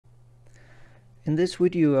In this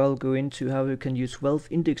video I'll go into how you can use Valve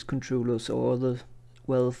Index controllers or other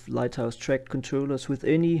Valve Lighthouse tracked controllers with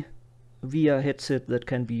any VR headset that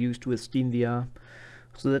can be used with SteamVR.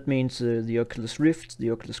 So that means the Oculus Rift, the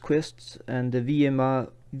Oculus Quest, and the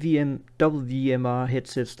WMR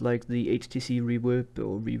headsets like the HTC Reverb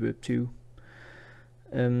or Reverb 2.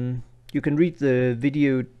 You can read the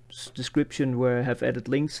video description where I have added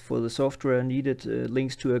links for the software needed,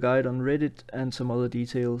 links to a guide on Reddit and some other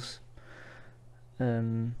details.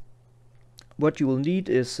 What you will need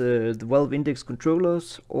is the Valve Index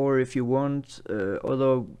controllers, or if you want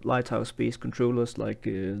other Lighthouse-based controllers like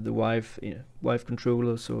the Vive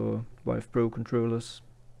controllers or Vive Pro controllers.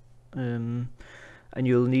 And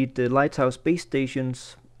you'll need the Lighthouse base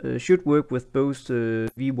stations. Should work with both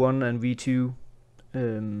V1 and V2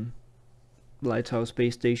 Lighthouse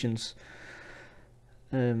base stations.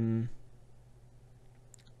 And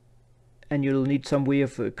you'll need some way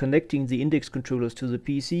of connecting the index controllers to the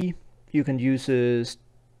PC. You can use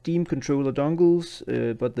Steam controller dongles,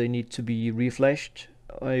 but they need to be reflashed.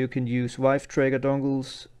 Or you can use Vive Tracker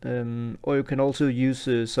dongles, or you can also use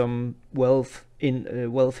some Valve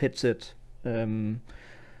headset.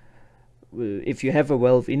 If you have a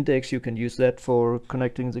Valve Index, you can use that for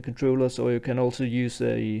connecting the controllers, or you can also use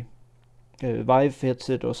a Vive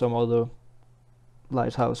headset or some other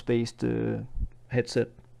Lighthouse-based headset.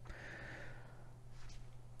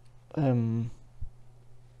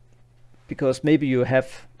 Because maybe you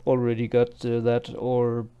have already got that,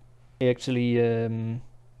 or actually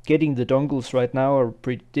getting the dongles right now are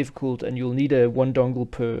pretty difficult, and you'll need one dongle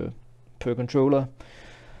per controller.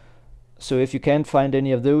 So if you can't find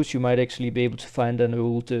any of those, you might actually be able to find an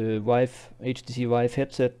old HTC Vive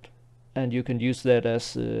headset, and you can use that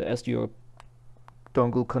as your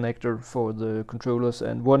dongle connector for the controllers,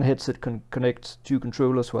 and one headset can connect 2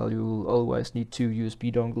 controllers while you'll otherwise need 2 USB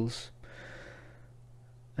dongles.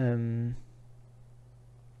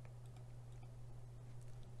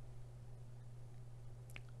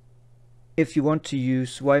 If you want to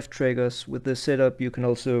use Vive trackers with this setup, you can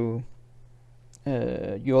also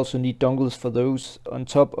need dongles for those on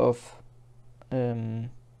top of the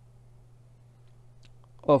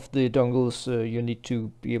dongles you need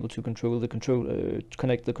to be able to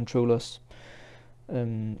connect the controllers.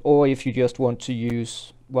 Or if you just want to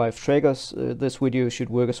use Vive trackers, this video should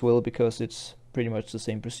work as well, because it's pretty much the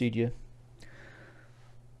same procedure.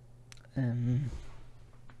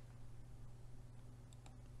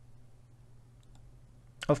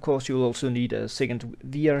 Of course, you'll also need a second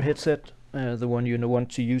VR headset, the one you want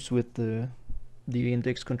to use with the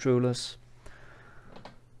index controllers.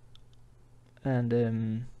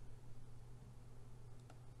 And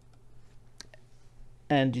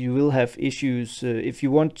you will have issues if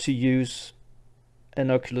you want to use an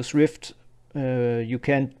Oculus Rift. You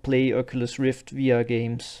can't play Oculus Rift VR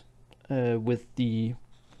games with the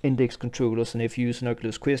index controllers, and if you use an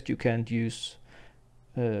Oculus Quest, you can't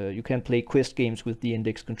play Quest games with the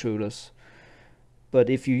index controllers. But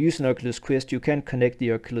if you use an Oculus Quest, you can connect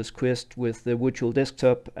the Oculus Quest with the virtual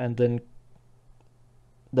desktop, and then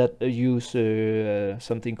use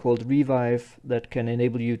something called Revive that can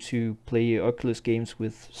enable you to play Oculus games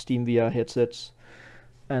with SteamVR headsets,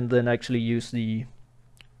 and then actually use the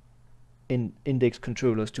index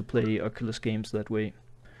controllers to play Oculus games that way.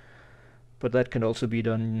 But that can also be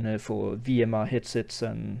done for WMR headsets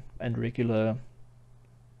and regular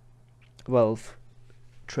Valve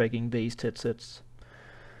tracking based headsets.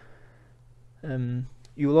 You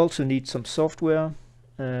will also need some software.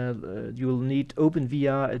 You will need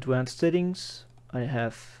OpenVR advanced settings. I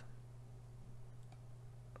have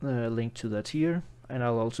a link to that here, and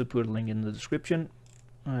I'll also put a link in the description.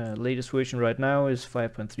 Latest version right now is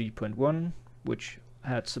 5.3.1, which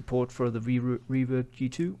had support for the Reverb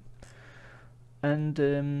G2. And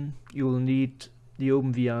you will need the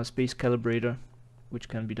OpenVR Space Calibrator, which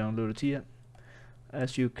can be downloaded here.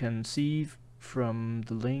 As you can see from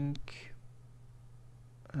the link,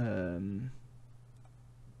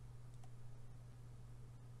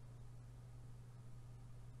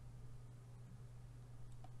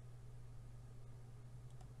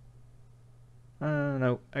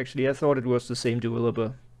 no, actually I thought it was the same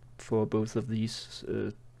developer for both of these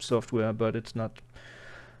software, but it's not.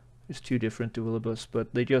 It's 2 different developers,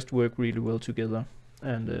 but they just work really well together,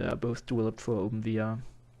 and are both developed for OpenVR.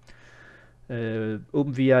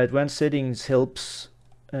 OpenVR Advanced Settings helps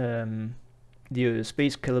the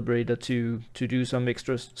Space Calibrator to do some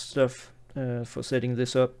extra stuff for setting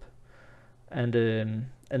this up, and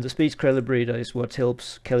the Space Calibrator is what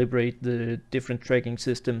helps calibrate the different tracking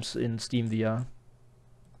systems in SteamVR.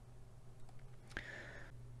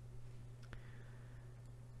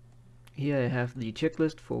 Here I have the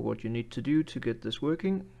checklist for what you need to do to get this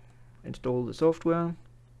working. Install the software,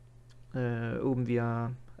 open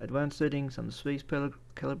VR advanced settings on the space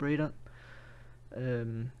calibrator.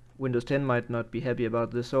 Windows 10 might not be happy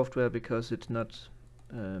about this software because it's not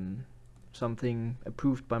something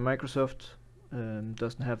approved by Microsoft,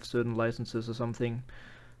 doesn't have certain licenses or something,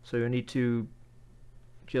 so you need to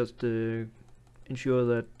just ensure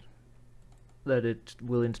that it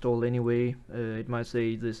will install anyway. It might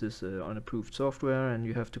say this is unapproved software, and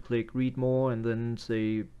you have to click read more and then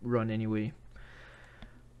say run anyway.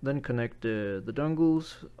 Then connect the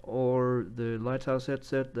dongles or the Lighthouse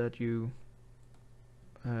headset that you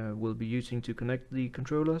will be using to connect the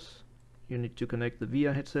controllers. You need to connect the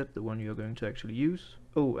VR headset, the one you're going to actually use.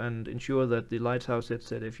 Oh, and ensure that the Lighthouse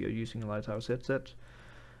headset, if you're using a Lighthouse headset,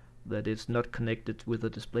 that it's not connected with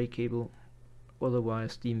a display cable.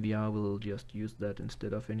 Otherwise SteamVR will just use that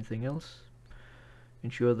instead of anything else.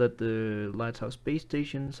 Ensure that the Lighthouse base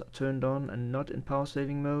stations are turned on and not in power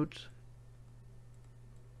saving mode.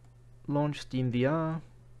 Launch SteamVR,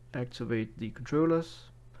 activate the controllers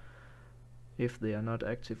if they are not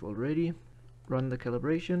active already. Run the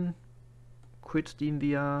calibration, quit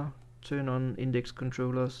SteamVR, turn on index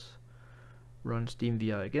controllers, run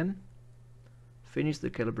SteamVR again. Finish the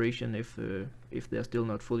calibration if they are still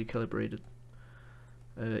not fully calibrated.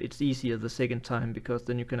 It's easier the second time because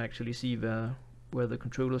then you can actually see where the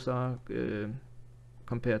controllers are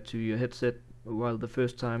compared to your headset, while the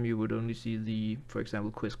first time you would only see the, for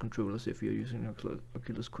example, Quest controllers if you're using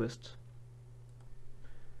Oculus Quest.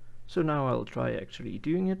 So now I'll try actually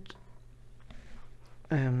doing it.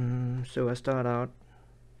 So I start out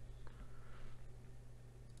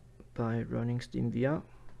by running SteamVR.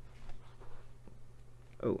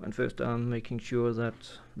 Oh, and first I'm making sure that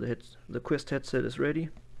the Quest headset is ready.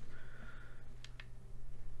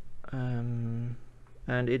 And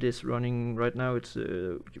it is running right now. It's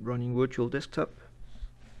running virtual desktop.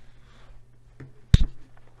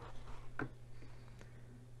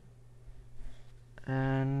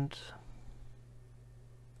 And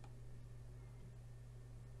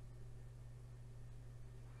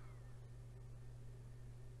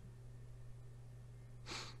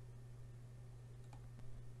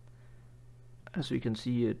as we can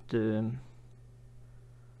see, it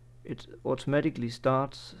automatically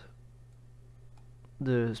starts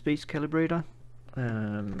the space calibrator,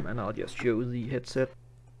 and I'll just show the headset.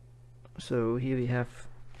 So here we have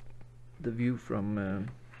the view from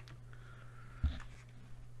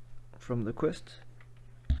the Quest.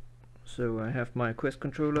 So I have my Quest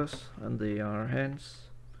controllers and they are hands,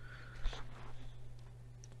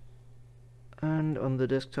 and on the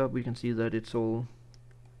desktop we can see that it's all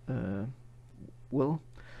well,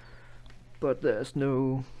 but there's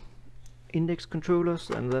no index controllers,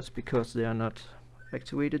 and that's because they are not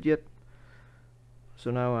activated yet.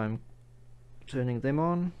 So now I'm turning them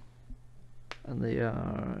on and they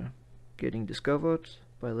are getting discovered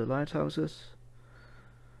by the lighthouses.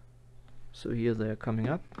 So here they are coming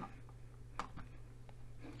up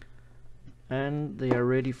and they are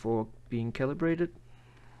ready for being calibrated.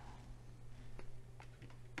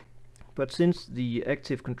 But since the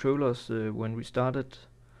active controllers when we started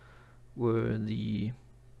were the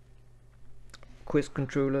Quest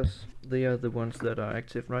controllers, they are the ones that are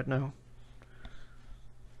active right now.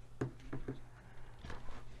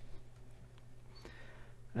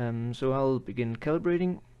 So I'll begin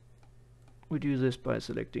calibrating. We do this by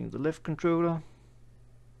selecting the left controller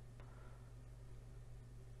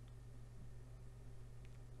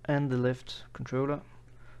and the left controller,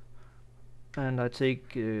 and I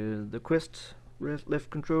take the Quest left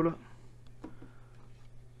controller,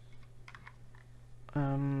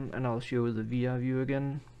 and I'll show the VR view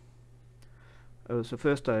again. So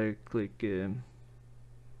first I click.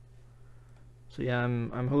 So yeah,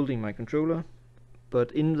 I'm holding my controller,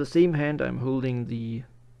 but in the same hand I'm holding the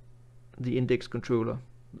index controller.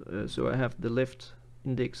 So I have the left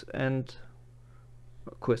index and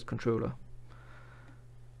Quest controller.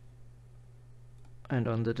 And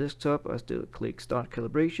on the desktop I still click start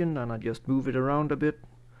calibration, and I just move it around a bit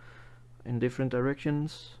in different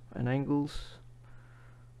directions and angles,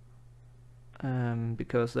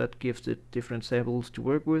 because that gives it different samples to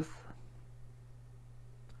work with.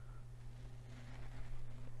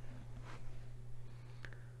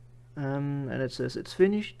 And it says it's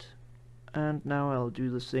finished, and now I'll do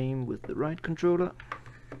the same with the right controller.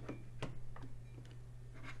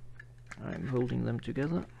 I'm holding them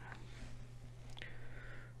together.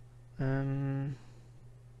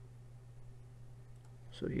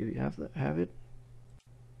 So here we have it.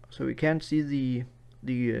 So we can't see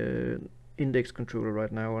the index controller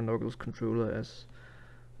right now, or Oculus controller, as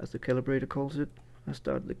as the calibrator calls it. I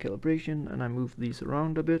start the calibration and I move these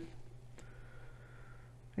around a bit,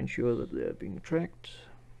 ensure that they are being tracked.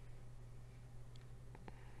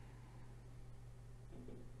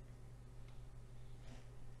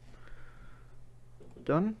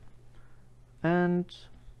 Done. And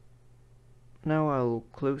now I'll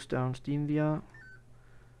close down SteamVR,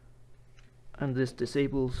 and this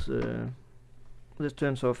disables, this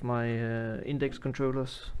turns off my index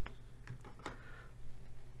controllers.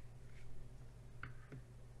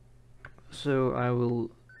 So I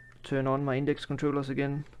will turn on my index controllers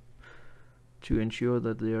again to ensure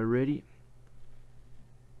that they are ready.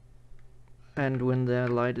 And when their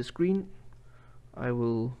light is green, I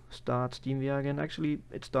will start SteamVR again. Actually,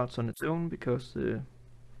 it starts on its own because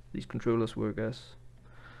these controllers work as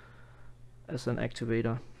an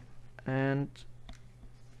activator. And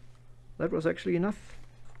that was actually enough.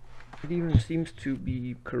 It even seems to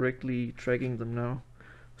be correctly tracking them now,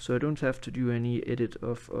 so I don't have to do any edit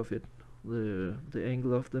of it. The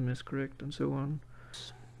angle of them is correct and so on.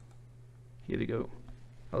 Here we go.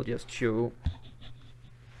 I'll just show.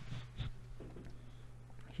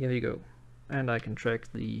 Here we go. And I can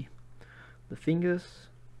track the fingers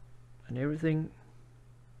and everything.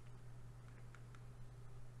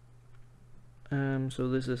 So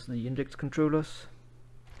this is the index controllers,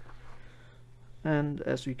 and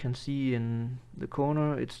as we can see in the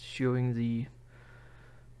corner, it's showing the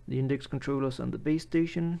index controllers and the base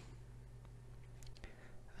station.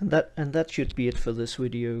 And that should be it for this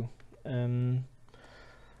video.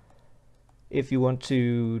 If you want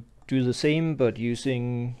to do the same but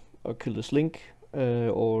using Oculus Link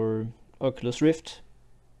or Oculus Rift,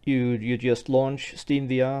 you just launch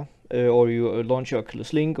SteamVR, or you launch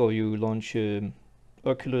Oculus Link, or you launch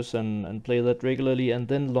Oculus and play that regularly, and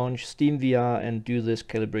then launch SteamVR and do this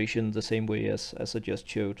calibration the same way as I just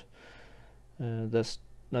showed. There's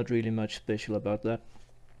not really much special about that.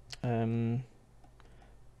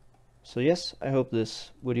 So yes, I hope this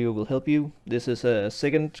video will help you. This is a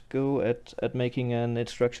second go at making an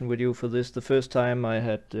instruction video for this. The first time I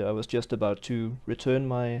was just about to return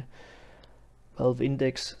my Valve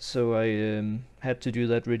Index, so I had to do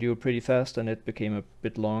that video pretty fast, and it became a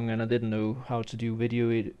bit long, and I didn't know how to do video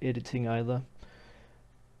editing either.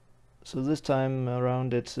 So this time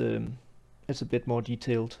around it's a bit more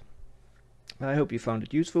detailed. I hope you found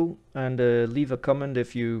it useful, and leave a comment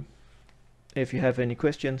if you have any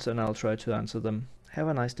questions, and I'll try to answer them. Have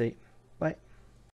a nice day.